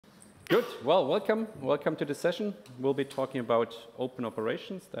Good. Well, welcome. Welcome to the session. We'll be talking about open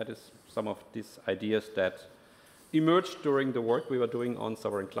operations. That is some of these ideas that emerged during the work we were doing on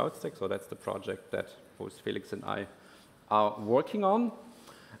Sovereign Cloud Stack. So that's the project that both Felix and I are working on.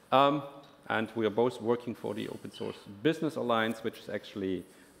 And we are both working for the Open Source Business Alliance, which is actually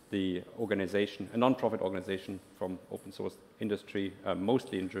the organization, a non-profit organization from open source industry,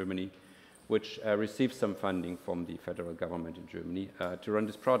 mostly in Germany, which receives some funding from the federal government in Germany to run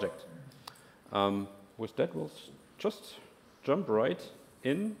this project. With that, we'll just jump right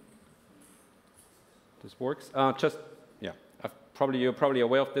in. This works. You're probably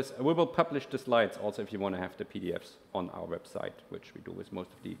aware of this. We will publish the slides also if you want to have the PDFs on our website, which we do with most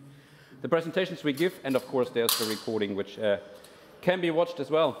of the presentations we give. And of course, there's the recording, which can be watched as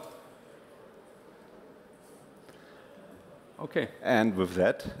well. Okay. And with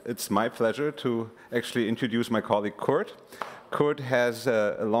that, it's my pleasure to actually introduce my colleague Kurt. Kurt has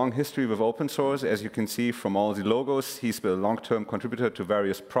a long history with open source. As you can see from all the logos, he's been a long-term contributor to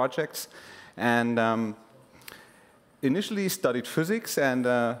various projects. And initially studied physics,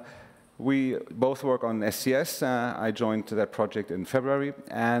 and we both work on SCS. I joined that project in February.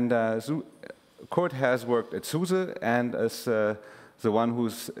 And Kurt has worked at SUSE and is the one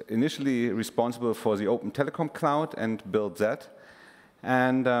who's initially responsible for the Open Telecom Cloud and built that.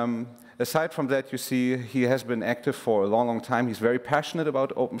 And aside from that, you see he has been active for a long, long time. He's very passionate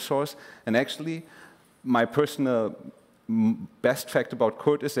about open source. And actually, my personal best fact about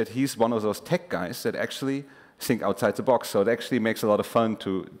Kurt is that he's one of those tech guys that actually think outside the box. So it actually makes a lot of fun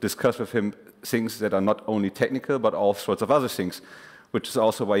to discuss with him things that are not only technical, but all sorts of other things, which is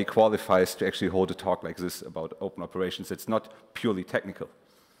also why he qualifies to actually hold a talk like this about open operations. It's not purely technical.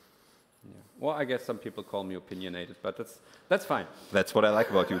 Yeah. Well, I guess some people call me opinionated, but that's fine. That's what I like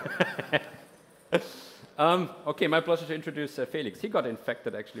about you. Okay, my pleasure to introduce Felix. He got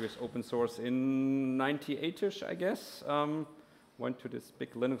infected actually with open source in 98-ish, I guess. Went to this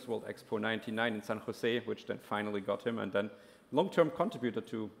big Linux World Expo 99 in San Jose, which then finally got him, and then long-term contributor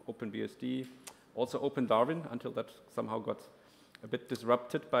to OpenBSD, also OpenDarwin, until that somehow got a bit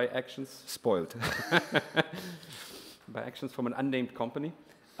disrupted by actions. Spoiled. By actions from an unnamed company.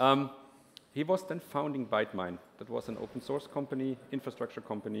 He was then founding ByteMine. That was an open source company, infrastructure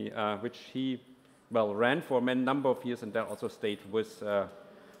company, which he ran for a number of years and then also stayed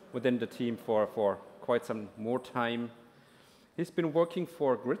within the team for quite some more time. He's been working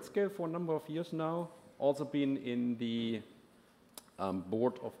for Gridscale for a number of years now, also been in the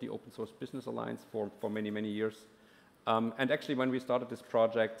board of the Open Source Business Alliance for many, many years. And actually, when we started this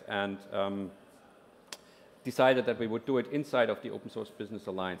project and decided that we would do it inside of the Open Source Business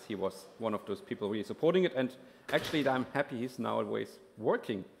Alliance, he was one of those people really supporting it. And actually, I'm happy he's nowadays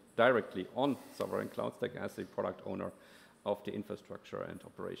working directly on Sovereign Cloud Stack as the product owner of the infrastructure and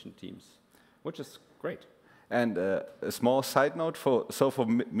operation teams, which is great. And a small side note, for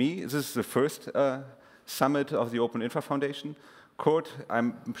me, this is the first summit of the Open Infra Foundation. Kurt,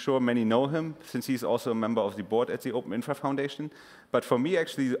 I'm sure many know him, since he's also a member of the board at the Open Infra Foundation. But for me,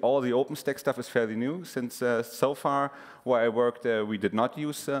 actually, all the OpenStack stuff is fairly new, since so far, where I worked, we did not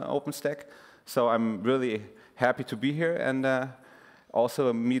use OpenStack. So I'm really happy to be here and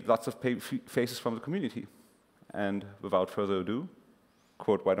also meet lots of faces from the community. And without further ado,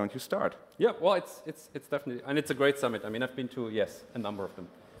 Kurt, why don't you start? Yeah, well, it's definitely, and it's a great summit. I mean, I've been to, yes, a number of them.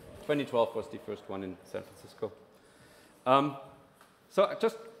 2012 was the first one in San Francisco. So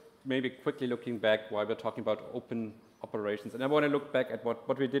just maybe quickly looking back while we're talking about open operations, and I want to look back at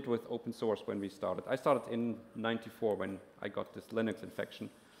what we did with open source when we started. I started in '94 when I got this Linux infection,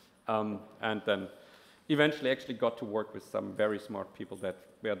 and then eventually actually got to work with some very smart people that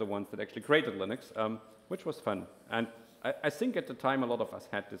were the ones that actually created Linux, which was fun. And I think at the time a lot of us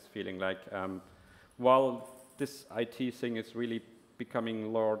had this feeling like, while this IT thing is really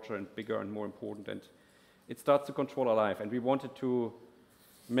becoming larger and bigger and more important, and it starts to control our life, and we wanted to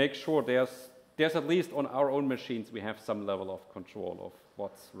make sure there's at least on our own machines we have some level of control of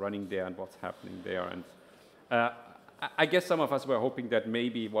what's running there and what's happening there. And I guess some of us were hoping that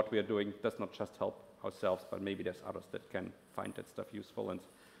maybe what we are doing does not just help ourselves, but maybe there's others that can find that stuff useful and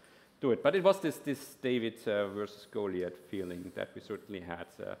do it. But it was this David versus Goliath feeling that we certainly had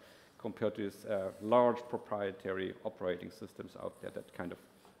compared to these large proprietary operating systems out there that kind of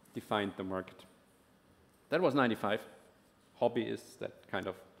defined the market. That was '95. Hobbyists that kind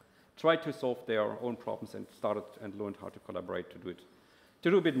of tried to solve their own problems and started and learned how to collaborate to do it, to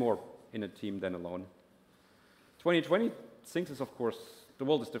do a bit more in a team than alone. 2020, things is, of course, the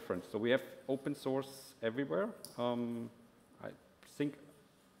world is different. So we have open source everywhere. I think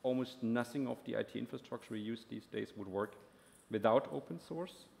almost nothing of the IT infrastructure we use these days would work without open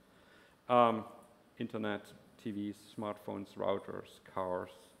source. Internet, TVs, smartphones, routers,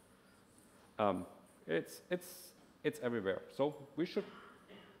 cars. It's everywhere. So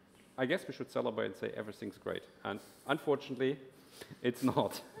I guess we should celebrate and say everything's great. And unfortunately, it's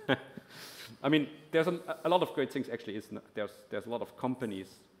not. I mean, there's a lot of great things actually. There's a lot of companies.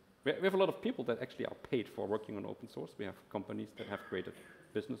 We have a lot of people that actually are paid for working on open source. We have companies that have created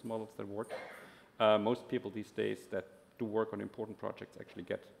business models that work. Most people these days that do work on important projects actually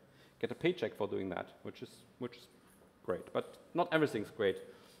get a paycheck for doing that, which is great. But not everything's great.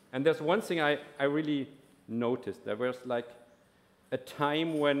 And there's one thing I really noticed. There was like a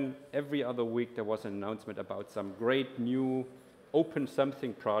time when every other week there was an announcement about some great new open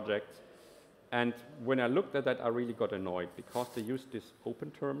something project. And when I looked at that, I really got annoyed because they used this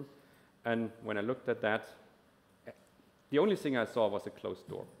open term. And when I looked at that, the only thing I saw was a closed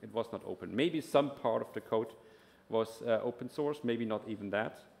door. It was not open. Maybe some part of the code was open source, maybe not even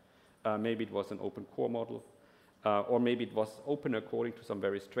that. Maybe it was an open core model. Or maybe it was open according to some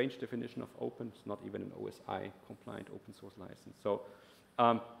very strange definition of open. It's not even an OSI compliant open source license. So,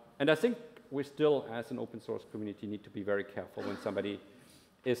 and I think we still, as an open source community, need to be very careful when somebody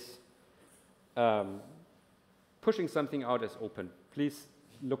is pushing something out as open. Please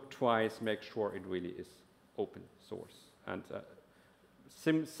look twice, make sure it really is open source. And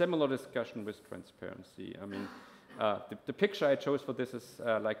similar discussion with transparency. I mean, the picture I chose for this is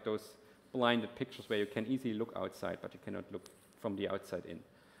like those blinded pictures where you can easily look outside, but you cannot look from the outside in.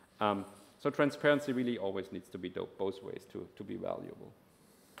 So transparency really always needs to be both ways to be valuable.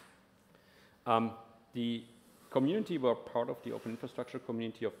 The community, we're part of the open infrastructure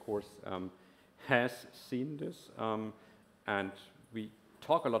community, of course, has seen this, and we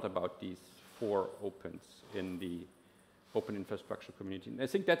talk a lot about these 4 opens in the open infrastructure community. And I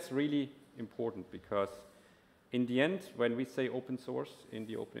think that's really important because in the end, when we say open source in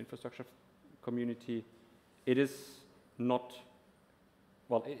the open infrastructure community, it is not,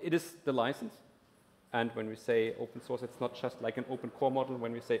 well, it is the license. And when we say open source, it's not just like an open core model.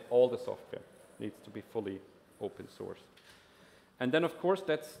 When we say all the software needs to be fully open source. And then, of course,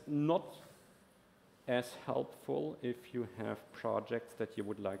 that's not as helpful if you have projects that you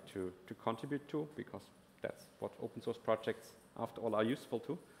would like to contribute to, because that's what open source projects, after all, are useful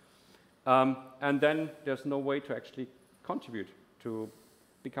to. And then there's no way to actually contribute, to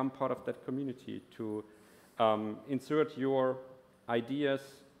become part of that community, to insert your ideas,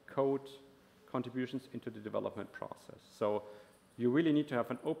 code, contributions into the development process. So you really need to have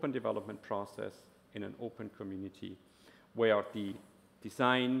an open development process in an open community where the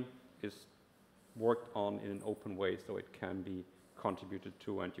design is worked on in an open way so it can be contributed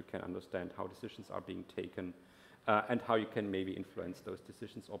to and you can understand how decisions are being taken and how you can maybe influence those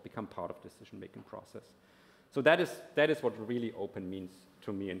decisions or become part of the decision-making process. So that is what really open means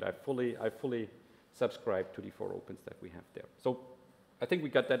to me, and I fully subscribe to the 4 opens that we have there. So I think we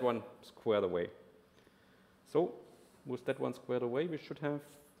got that one squared away. So with that one squared away, we should have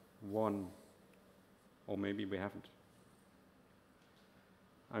 1, or maybe we haven't.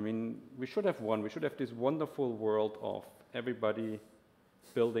 I mean, we should have 1. We should have this wonderful world of everybody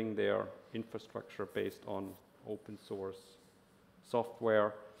building their infrastructure based on open source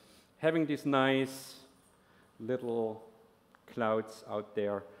software, having these nice little clouds out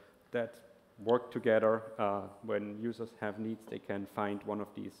there that work together. When users have needs, they can find one of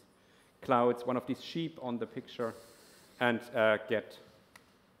these clouds, one of these sheep on the picture, and get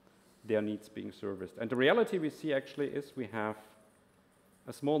their needs being serviced. And the reality we see actually is we have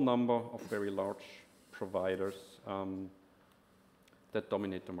a small number of very large providers that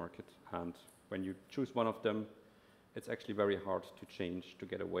dominate the market. And when you choose one of them, it's actually very hard to change, to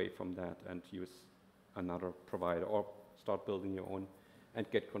get away from that and use another provider or start building your own and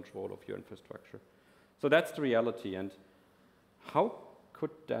get control of your infrastructure. So that's the reality. And how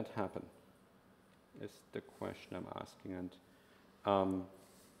could that happen is the question I'm asking. And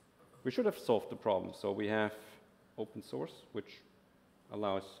we should have solved the problem. So we have open source, which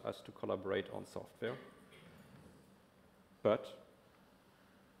allows us to collaborate on software. But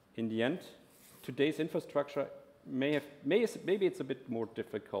in the end, today's infrastructure maybe it's a bit more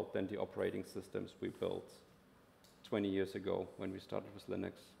difficult than the operating systems we built 20 years ago when we started with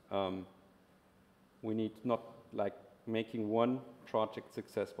Linux. We need not like making one project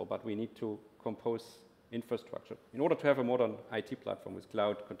successful, but we need to compose infrastructure. In order to have a modern IT platform with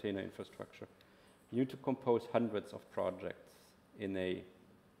cloud container infrastructure, you need to compose hundreds of projects in a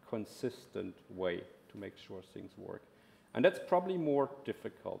consistent way to make sure things work. And that's probably more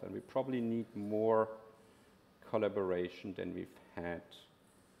difficult, and we probably need more collaboration than we've had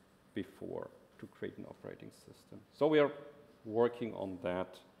before to create an operating system. So we are working on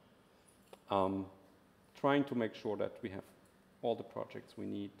that. trying to make sure that we have all the projects we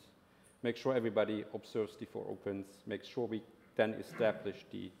need, make sure everybody observes the 4 opens, make sure we then establish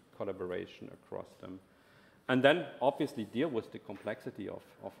the collaboration across them. And then obviously deal with the complexity of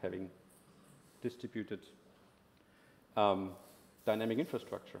having distributed dynamic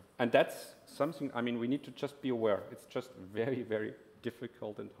infrastructure. And that's something, I mean, we need to just be aware. It's just very, very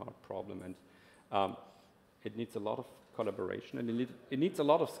difficult and hard problem. And it needs a lot of collaboration, and it needs a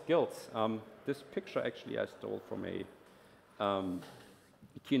lot of skills. This picture actually I stole from a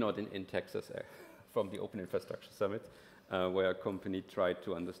keynote in Texas from the Open Infrastructure Summit, where a company tried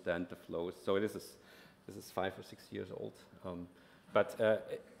to understand the flows. So this is 5 or 6 years old. But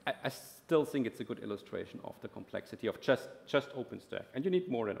I still think it's a good illustration of the complexity of just OpenStack. And you need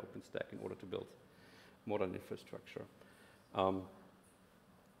more than OpenStack in order to build modern infrastructure.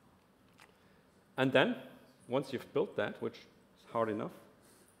 And then, once you've built that, which is hard enough,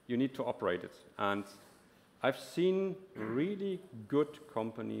 you need to operate it. And I've seen really good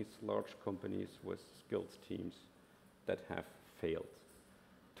companies, large companies with skilled teams that have failed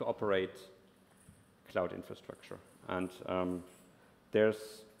to operate cloud infrastructure. And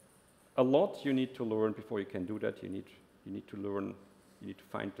there's a lot you need to learn before you can do that. You need to learn, you need to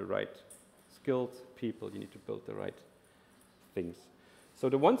find the right skilled people, you need to build the right things. So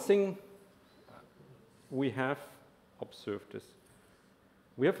the one thing we have observed is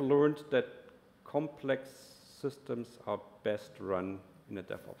we have learned that complex systems are best run in a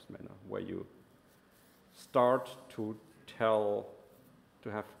DevOps manner, where you start to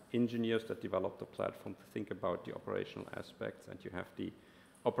have engineers that develop the platform to think about the operational aspects, and you have the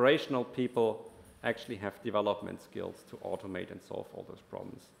operational people actually have development skills to automate and solve all those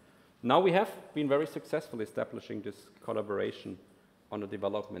problems. Now we have been very successful establishing this collaboration on the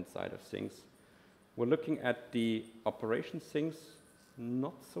development side of things. We're looking at the operations things,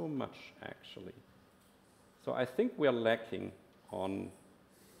 not so much actually. So I think we are lacking on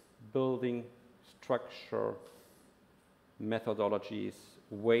building structure, methodologies,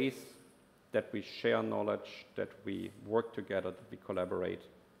 ways that we share knowledge, that we work together, that we collaborate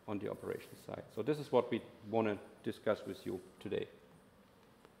on the operations side. So this is what we want to discuss with you today.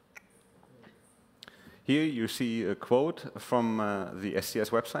 Here you see a quote from the SCS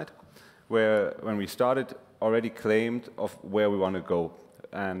website, where when we started already claimed of where we want to go.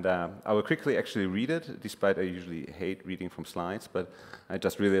 And I will quickly actually read it, despite I usually hate reading from slides, but I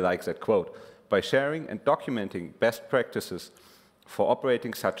just really like that quote. By sharing and documenting best practices for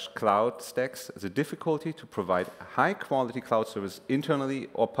operating such cloud stacks, the difficulty to provide high-quality cloud service internally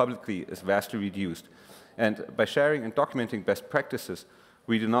or publicly is vastly reduced. And by sharing and documenting best practices,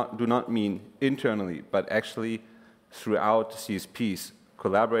 we do not mean internally, but actually throughout CSPs,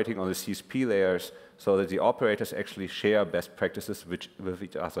 collaborating on the CSP layers so that the operators actually share best practices with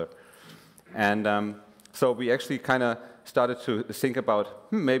each other. And so we actually kind of started to think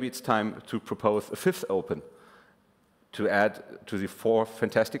about, maybe it's time to propose a 5th open to add to the 4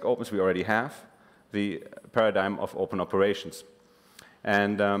 fantastic opens we already have, the paradigm of open operations.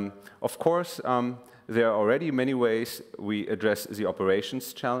 And of course, there are already many ways we address the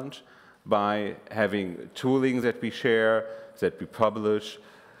operations challenge by having tooling that we share, that we publish,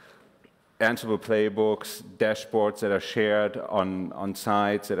 Ansible playbooks, dashboards that are shared on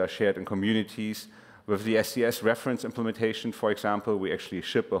sites, that are shared in communities. With the SCS reference implementation, for example, we actually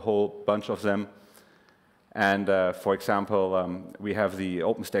ship a whole bunch of them. And for example, we have the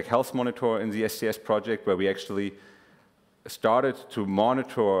OpenStack Health Monitor in the SCS project, where we actually started to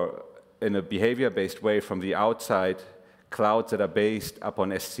monitor in a behavior-based way from the outside clouds that are based upon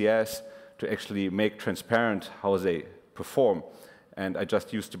SCS to actually make transparent how they perform. And I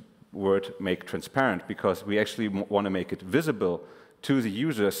just used the word make transparent because we actually want to make it visible to the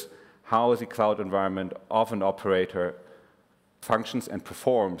users how the cloud environment of an operator functions and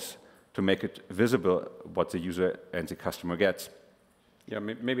performs, to make it visible what the user and the customer gets. Yeah,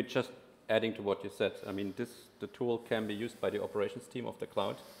 maybe just adding to what you said. I mean, the tool can be used by the operations team of the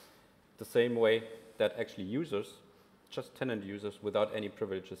cloud the same way that actually users, just tenant users without any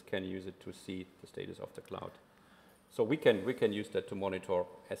privileges, can use it to see the status of the cloud. So we can use that to monitor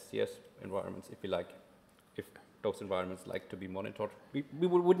SCS environments if we like, if those environments like to be monitored. We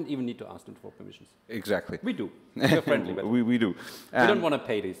wouldn't even need to ask them for permissions. Exactly. We do. We're friendly. But we do. We don't want to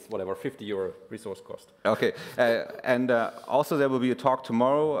pay this, whatever, €50 resource cost. Okay. And also there will be a talk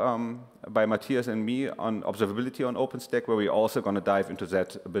tomorrow by Matthias and me on observability on OpenStack, where we're also going to dive into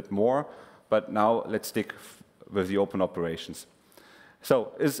that a bit more. But now let's stick with the open operations.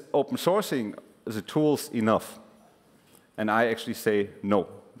 So is open sourcing the tools enough? And I actually say no.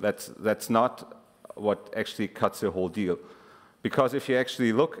 That's not what actually cuts the whole deal. Because if you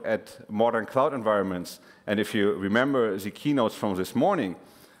actually look at modern cloud environments, and if you remember the keynotes from this morning,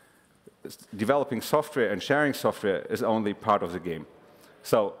 developing software and sharing software is only part of the game.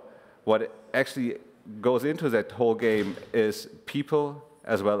 So what actually goes into that whole game is people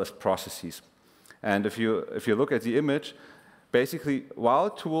as well as processes. And if you look at the image, basically, while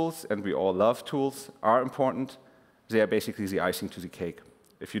tools, and we all love tools, are important, they are basically the icing to the cake.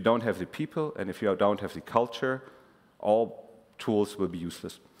 If you don't have the people, and if you don't have the culture, all tools will be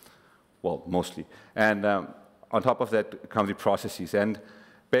useless. Well, mostly. And on top of that come the processes. And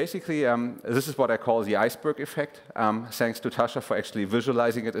basically, this is what I call the iceberg effect. Thanks to Tasha for actually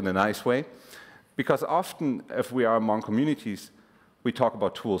visualizing it in a nice way. Because often, if we are among communities, we talk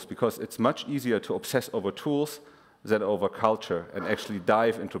about tools, because it's much easier to obsess over tools than over culture, and actually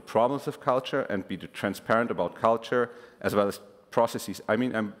dive into problems of culture and be transparent about culture as well as processes. I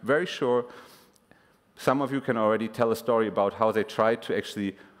mean, I'm very sure some of you can already tell a story about how they tried to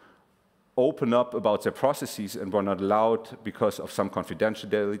actually open up about their processes and were not allowed because of some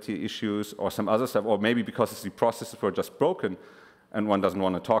confidentiality issues or some other stuff, or maybe because the processes were just broken and one doesn't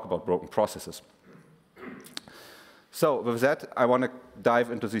want to talk about broken processes. So with that, I want to dive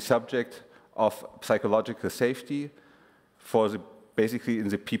into the subject of psychological safety for basically in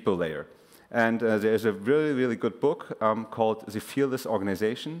the people layer. And there's a really, really good book called The Fearless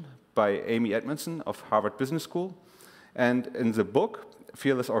Organization by Amy Edmondson of Harvard Business School. And in the book,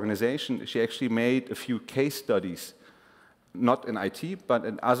 Fearless Organization, she actually made a few case studies, not in IT, but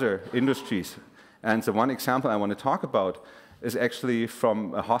in other industries. And the one example I want to talk about is actually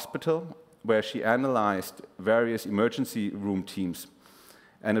from a hospital where she analyzed various emergency room teams.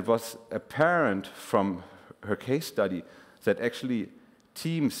 And it was apparent from her case study that actually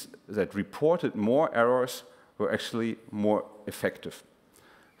teams that reported more errors were actually more effective.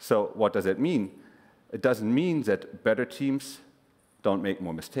 So what does that mean? It doesn't mean that better teams don't make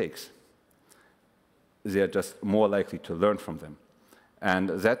more mistakes. They're just more likely to learn from them. And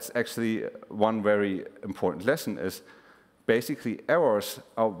that's actually one very important lesson is basically errors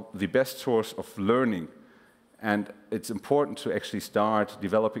are the best source of learning. And it's important to actually start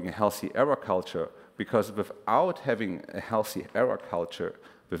developing a healthy error culture, because without having a healthy error culture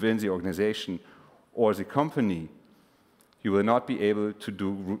within the organization or the company, you will not be able to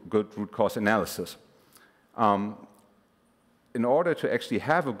do good root cause analysis. In order to actually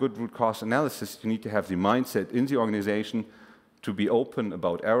have a good root cause analysis, you need to have the mindset in the organization to be open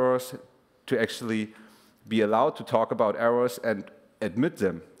about errors, to actually be allowed to talk about errors and admit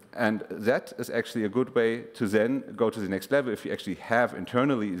them. And that is actually a good way to then go to the next level if you actually have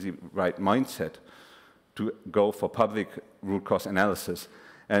internally the right mindset to go for public root cause analysis.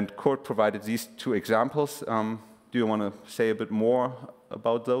 And Kurt provided these two examples. Do you want to say a bit more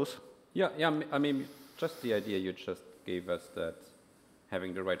about those? Yeah, I mean, just the idea you just gave us that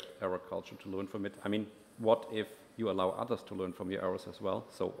having the right error culture to learn from it. I mean, what if you allow others to learn from your errors as well?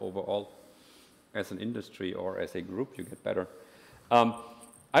 So overall, as an industry or as a group, you get better.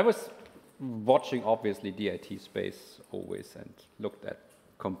 I was watching, obviously, the IT space always and looked at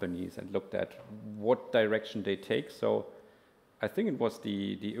companies and looked at what direction they take. So I think it was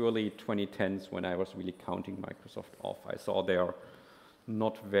the early 2010s when I was really counting Microsoft off. I saw their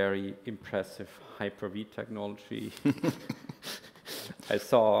not very impressive Hyper-V technology. I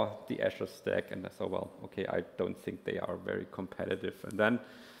saw the Azure stack and I saw, well, okay, I don't think they are very competitive. And then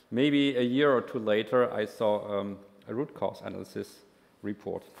maybe a year or two later, I saw a root cause analysis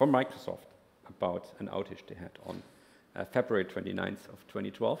report from Microsoft about an outage they had on February 29th of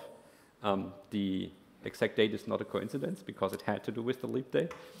 2012. The exact date is not a coincidence because it had to do with the leap day.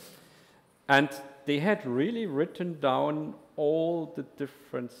 And they had really written down all the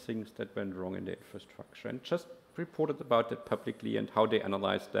different things that went wrong in the infrastructure and just reported about it publicly and how they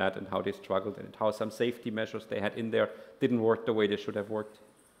analyzed that and how they struggled and how some safety measures they had in there didn't work the way they should have worked.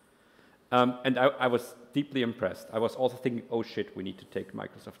 And I was deeply impressed. I was also thinking, oh shit, we need to take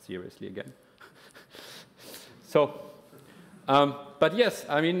Microsoft seriously again. So, but yes,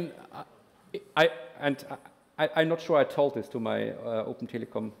 I mean, I'm not sure I told this to my Open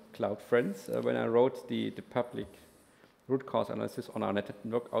Telecom Cloud friends when I wrote the public root cause analysis on our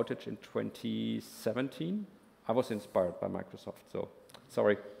network outage in 2017. I was inspired by Microsoft, so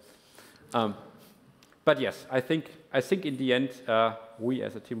sorry. But yes, I think in the end we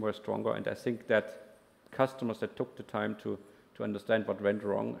as a team were stronger, and I think that customers that took the time to understand what went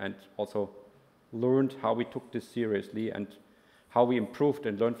wrong and also learned how we took this seriously and how we improved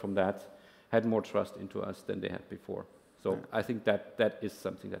and learned from that had more trust into us than they had before. So yeah. I think that is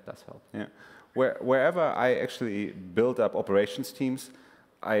something that does help. Yeah. Wherever I actually build up operations teams,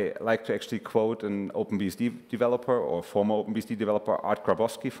 I like to actually quote an OpenBSD developer or former OpenBSD developer, Art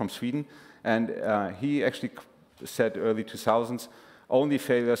Grabowski from Sweden. And he actually said early 2000s, only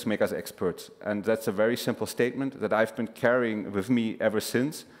failures make us experts. And that's a very simple statement that I've been carrying with me ever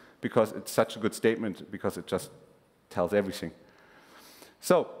since, because it's such a good statement, because it just tells everything.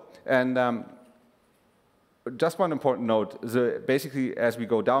 So, and just one important note, basically as we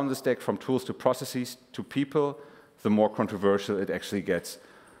go down the stack from tools to processes to people, the more controversial it actually gets.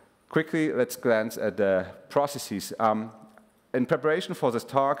 Quickly, let's glance at the processes. In preparation for this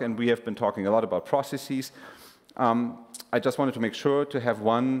talk, and we have been talking a lot about processes, I just wanted to make sure to have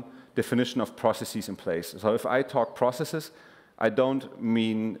one definition of processes in place. So if I talk processes, I don't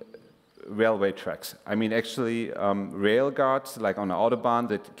mean railway tracks. I mean actually rail guards, like on an Autobahn,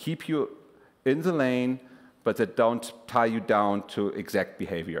 that keep you in the lane, but that don't tie you down to exact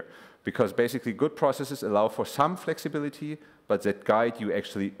behavior. Because basically good processes allow for some flexibility, but that guide you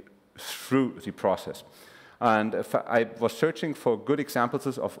actually through the process. And if I was searching for good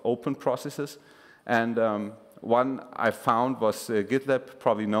examples of open processes, and one I found was GitLab,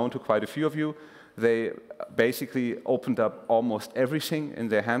 probably known to quite a few of you. They basically opened up almost everything in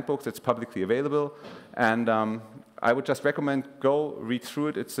their handbook that's publicly available. And I would just recommend go read through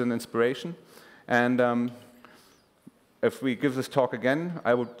it. It's an inspiration. And if we give this talk again,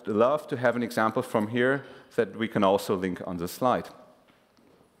 I would love to have an example from here that we can also link on the slide.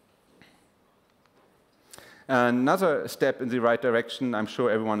 Another step in the right direction, I'm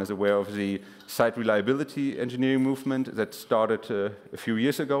sure everyone is aware of the site reliability engineering movement that started a few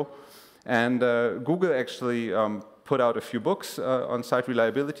years ago. And Google actually put out a few books on site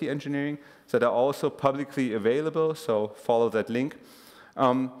reliability engineering that are also publicly available, so follow that link.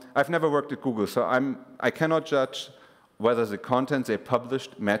 I've never worked at Google, so I cannot judge whether the content they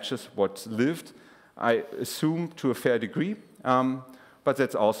published matches what's lived. I assume to a fair degree, but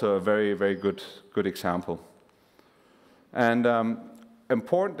that's also a very, very good example. And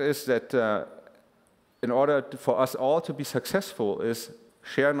important is that in order for us all to be successful is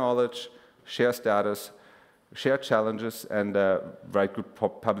share knowledge, share status, share challenges, and write good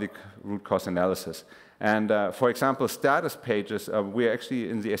public root cause analysis. And for example, status pages, we're actually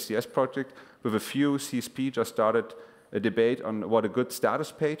in the SDS project with a few CSP just started a debate on what a good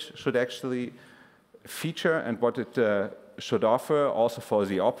status page should actually feature and what it should offer also for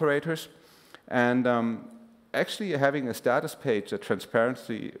the operators. And actually having a status page that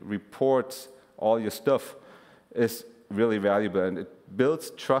transparently reports all your stuff is really valuable, and it builds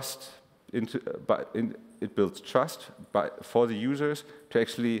trust for the users to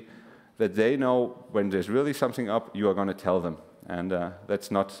actually that they know when there's really something up, you are going to tell them, and that's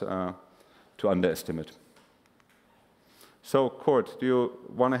not to underestimate. So, Kurt, do you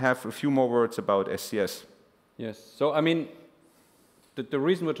want to have a few more words about SCS? Yes. So, I mean, the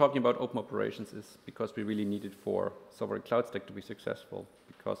reason we're talking about open operations is because we really need it for sovereign cloud stack to be successful.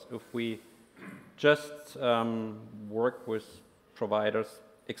 Because if we just work with providers,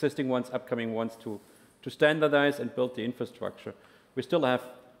 existing ones, upcoming ones, to standardize and build the infrastructure, we still have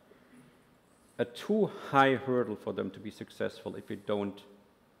a too high hurdle for them to be successful if we don't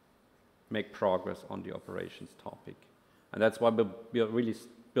make progress on the operations topic. And that's why we're really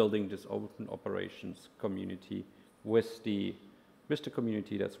building this open operations community with the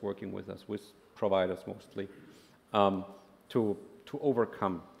community that's working with us, with providers mostly, to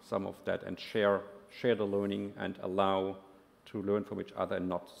overcome some of that and share the learning and allow to learn from each other and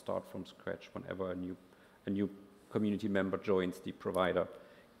not start from scratch whenever a new community member joins the provider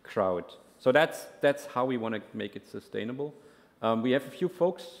crowd. So that's how we want to make it sustainable. We have a few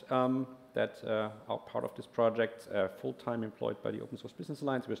folks that are part of this project, full-time employed by the Open Source Business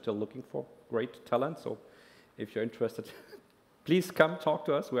Alliance. We're still looking for great talent, so if you're interested, please come talk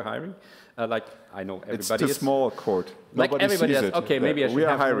to us. We're hiring. Like I know everybody is. It's a small court. Like everybody else. Okay, maybe I should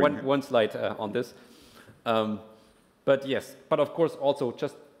have one slide on this. But yes, but of course also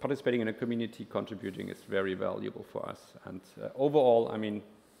just participating in a community, contributing is very valuable for us. And overall, I mean,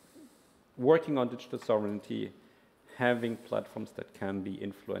 working on digital sovereignty, having platforms that can be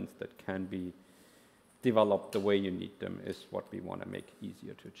influenced, that can be developed the way you need them is what we want to make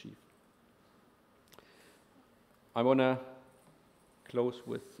easier to achieve. I want to close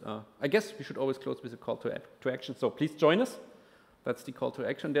with, I guess we should always close with a call to action. So please join us. That's the call to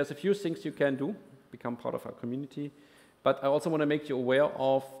action. There's a few things you can do, become part of our community. But I also want to make you aware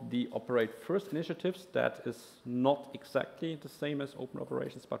of the Operate First initiatives. That is not exactly the same as open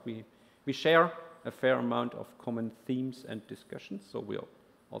operations, but we share a fair amount of common themes and discussions, so we're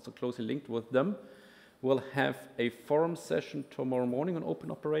also closely linked with them. We'll have a forum session tomorrow morning on open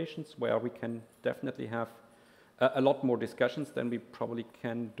operations where we can definitely have a lot more discussions than we probably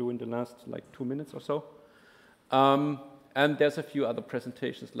can do in the last like 2 minutes or so. And there's a few other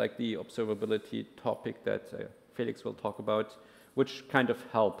presentations like the observability topic that Felix will talk about, which kind of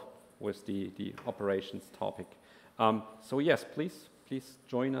help with the operations topic. So yes, please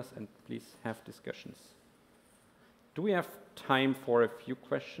join us and please have discussions. Do we have time for a few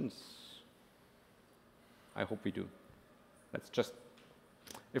questions? I hope we do. Let's just,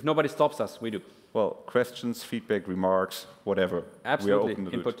 if nobody stops us, we do. Well, questions, feedback, remarks, whatever. Absolutely, we are open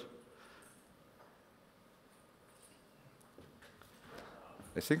to input. it.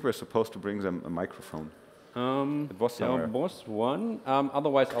 I think we're supposed to bring them a microphone. It was somewhere. There was one.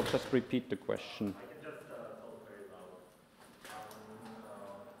 Otherwise, I'll just repeat the question. I can just talk very loud.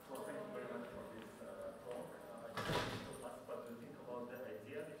 So thank you very much for this talk. But to think about the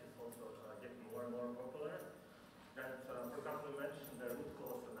idea, which is also getting more and more popular, that, for example, you mentioned the root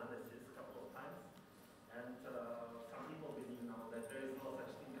cause analysis a couple of times, and some people believe now that there is no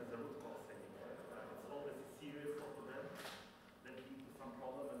such thing as a root cause anymore. It's always a series of events that lead to some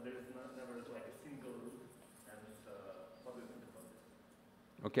problem, and there is never like a single root. What do you think about this?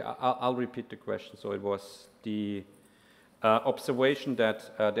 Okay, I'll repeat the question. So it was the observation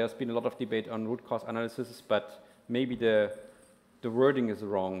that there's been a lot of debate on root cause analysis, but maybe the wording is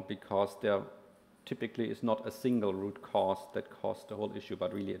wrong because there typically is not a single root cause that caused the whole issue,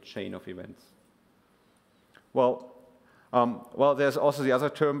 but really a chain of events. Well, there's also the other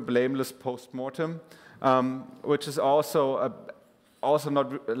term, blameless postmortem, which is also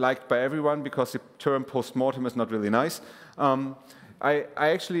not liked by everyone because the term postmortem is not really nice. I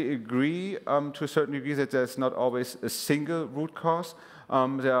actually agree to a certain degree that there's not always a single root cause.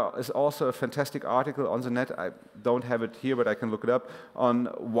 There is also a fantastic article on the net, I don't have it here, but I can look it up, on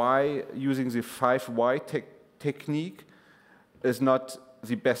why using the 5 why technique is not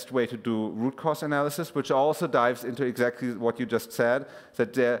the best way to do root cause analysis, which also dives into exactly what you just said,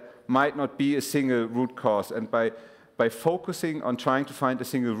 that there might not be a single root cause. And by focusing on trying to find a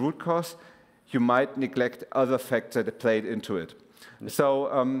single root cause, you might neglect other factors that played into it.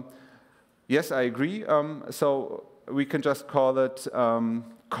 So, yes, I agree. So we can just call it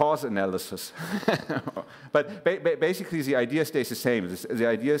cause analysis. But basically, the idea stays the same. The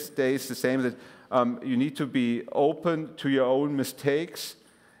idea stays the same that you need to be open to your own mistakes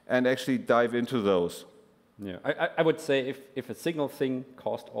and actually dive into those. Yeah, I would say if a single thing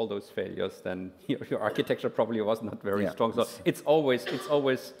caused all those failures, then your architecture probably was not very strong. So it's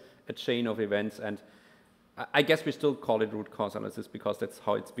always a chain of events, and I guess we still call it root cause analysis because that's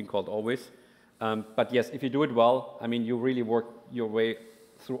how it's been called always. But yes, if you do it well, I mean, you really work your way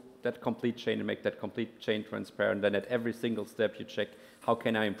through that complete chain and make that complete chain transparent. Then at every single step, you check how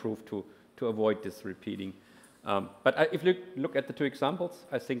can I improve to avoid this repeating. But if you look at the 2 examples,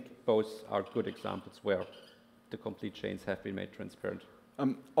 I think both are good examples where the complete chains have been made transparent.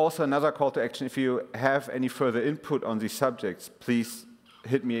 Also, another call to action, if you have any further input on these subjects, please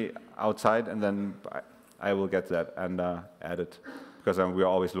hit me outside and then I will get that and add it, because we're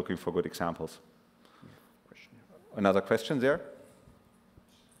always looking for good examples. Another question there?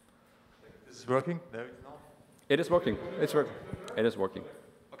 This is working? There it's not. It is working. It's working. It is working.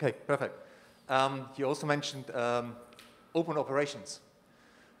 Okay, perfect. You also mentioned open operations.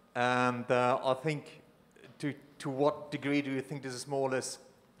 And I think to what degree do you think this is more or less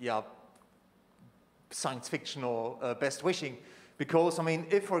science fiction or best wishing? Because, I mean,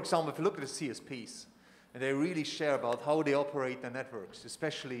 if, for example, if you look at the CSPs, and they really share about how they operate their networks,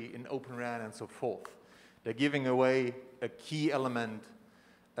 especially in Open RAN and so forth, they're giving away a key element,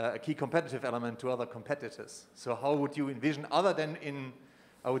 a key competitive element to other competitors. So how would you envision, other than in,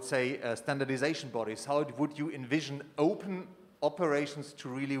 I would say, standardization bodies, how would you envision open operations to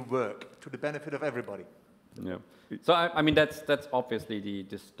really work to the benefit of everybody? Yeah. So I mean that's obviously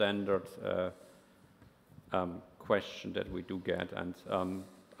the standard question that we do get, and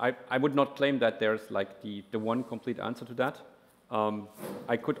I would not claim that there's like the one complete answer to that.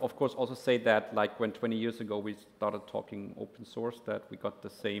 I could of course also say that like when 20 years ago we started talking open source, that we got the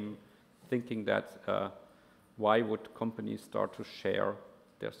same thinking that why would companies start to share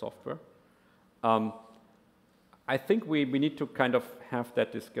their software? I think we need to kind of have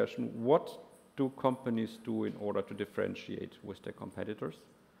that discussion. What do companies do in order to differentiate with their competitors?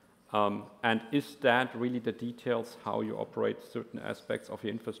 And is that really the details how you operate certain aspects of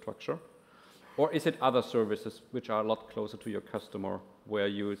your infrastructure? Or is it other services which are a lot closer to your customer, where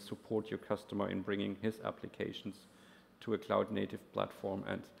you support your customer in bringing his applications to a cloud-native platform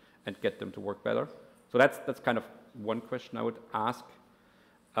and get them to work better? So that's kind of one question I would ask.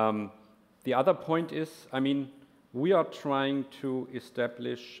 The other point is, I mean, we are trying to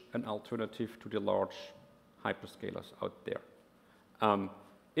establish an alternative to the large hyperscalers out there.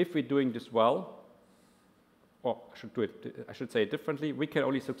 If we're doing this well, or I should say it differently, we can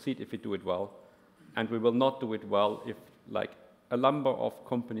only succeed if we do it well, and we will not do it well if, like, a number of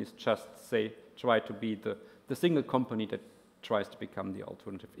companies just try to be the single company that tries to become the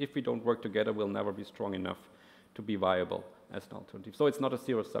alternative. If we don't work together, we'll never be strong enough to be viable as an alternative. So it's not a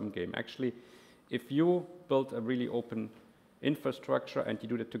zero-sum game. Actually, if you build a really open infrastructure and you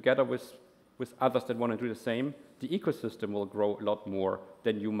do that together with others that want to do the same, the ecosystem will grow a lot more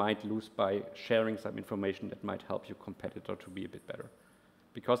than you might lose by sharing some information that might help your competitor to be a bit better.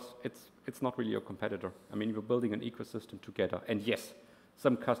 Because it's not really your competitor. I mean, you're building an ecosystem together. And yes,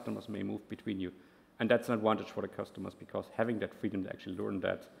 some customers may move between you. And that's an advantage for the customers, because having that freedom to actually learn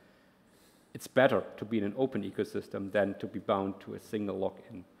that it's better to be in an open ecosystem than to be bound to a single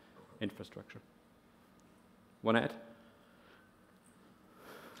lock-in infrastructure. Want to add?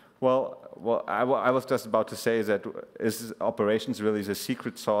 Well, I was just about to say that is operations really the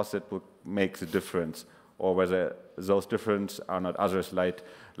secret sauce that will make the difference, or whether those differences are not others,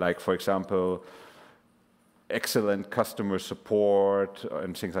 like for example, excellent customer support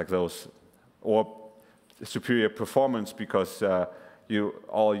and things like those, or superior performance because you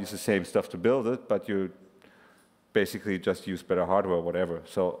all use the same stuff to build it, but you basically just use better hardware or whatever.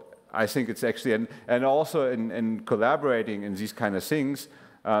 So I think it's actually, and also in collaborating in these kind of things,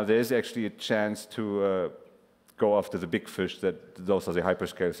 there is actually a chance to go after the big fish, that those are the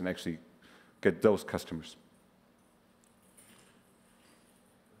hyperscalers, and actually get those customers.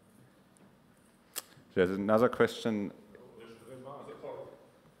 There's another question.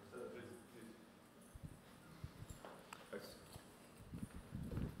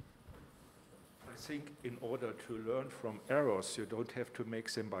 I think in order to learn from errors, you don't have to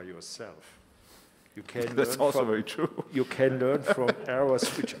make them by yourself. You can That's also very true. You can learn from errors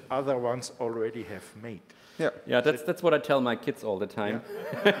which other ones already have made. Yeah, that's what I tell my kids all the time.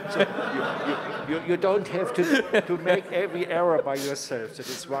 Yeah. So you don't have to make every error by yourself. That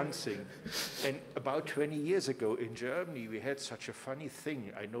is one thing. And about 20 years ago in Germany, we had such a funny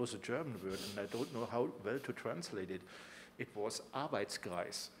thing. I know the German word, and I don't know how well to translate it. It was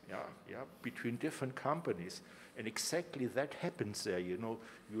Arbeitskreis, between different companies. And exactly that happens there, you know.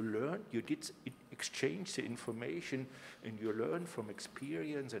 You learn, you did exchange the information, and you learn from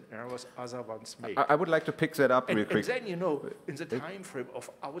experience and errors other ones made. I would like to pick that up real quick. And then, you know, in the time frame of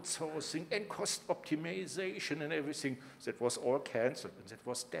outsourcing and cost optimization and everything, that was all cancelled, and that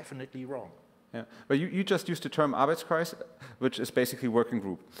was definitely wrong. Yeah, but you just used the term Arbeitskreis, which is basically working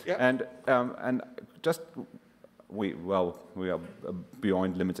group. Yeah. And just we are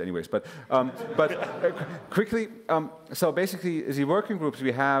beyond limits anyways, but quickly, so basically the working groups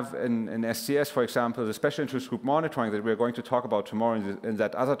we have in SCS, for example, the special interest group monitoring that we're going to talk about tomorrow in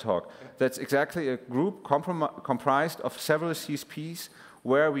that other talk, that's exactly a group comprised of several CSPs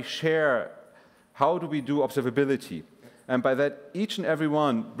where we share how do we do observability. And by that, each and every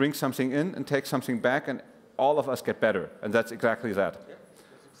one brings something in and takes something back, and all of us get better, and that's exactly that.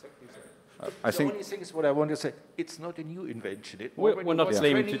 The only thing is what I want to say, it's not a new invention. We're not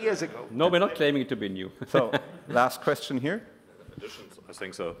claiming 20 years ago. No, we're not claiming it to be new. So, last question here. Additions, I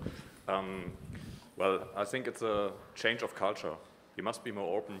think so. Well, I think it's a change of culture. You must be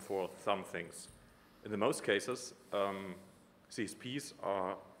more open for some things. In the most cases, CSPs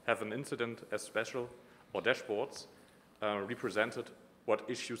have an incident as special, or dashboards represented what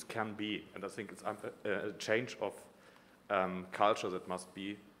issues can be. And I think it's a change of culture that must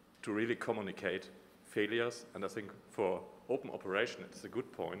be to really communicate failures. And I think for open operation, it's a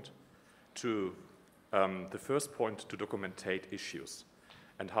good point to, the first point to documentate issues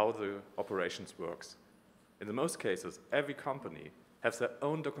and how the operations works. In the most cases, every company has their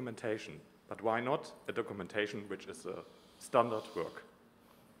own documentation, but why not a documentation which is a standard work?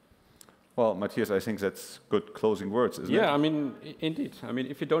 Well, Matthias, I think that's good closing words, isn't it? Yeah, I mean, indeed. I mean,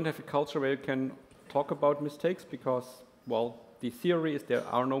 if you don't have a culture where you can talk about mistakes because, well, the theory is there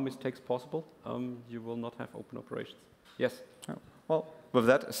are no mistakes possible, you will not have open operations. Yes? Well, with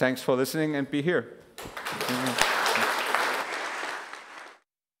that, thanks for listening and be here.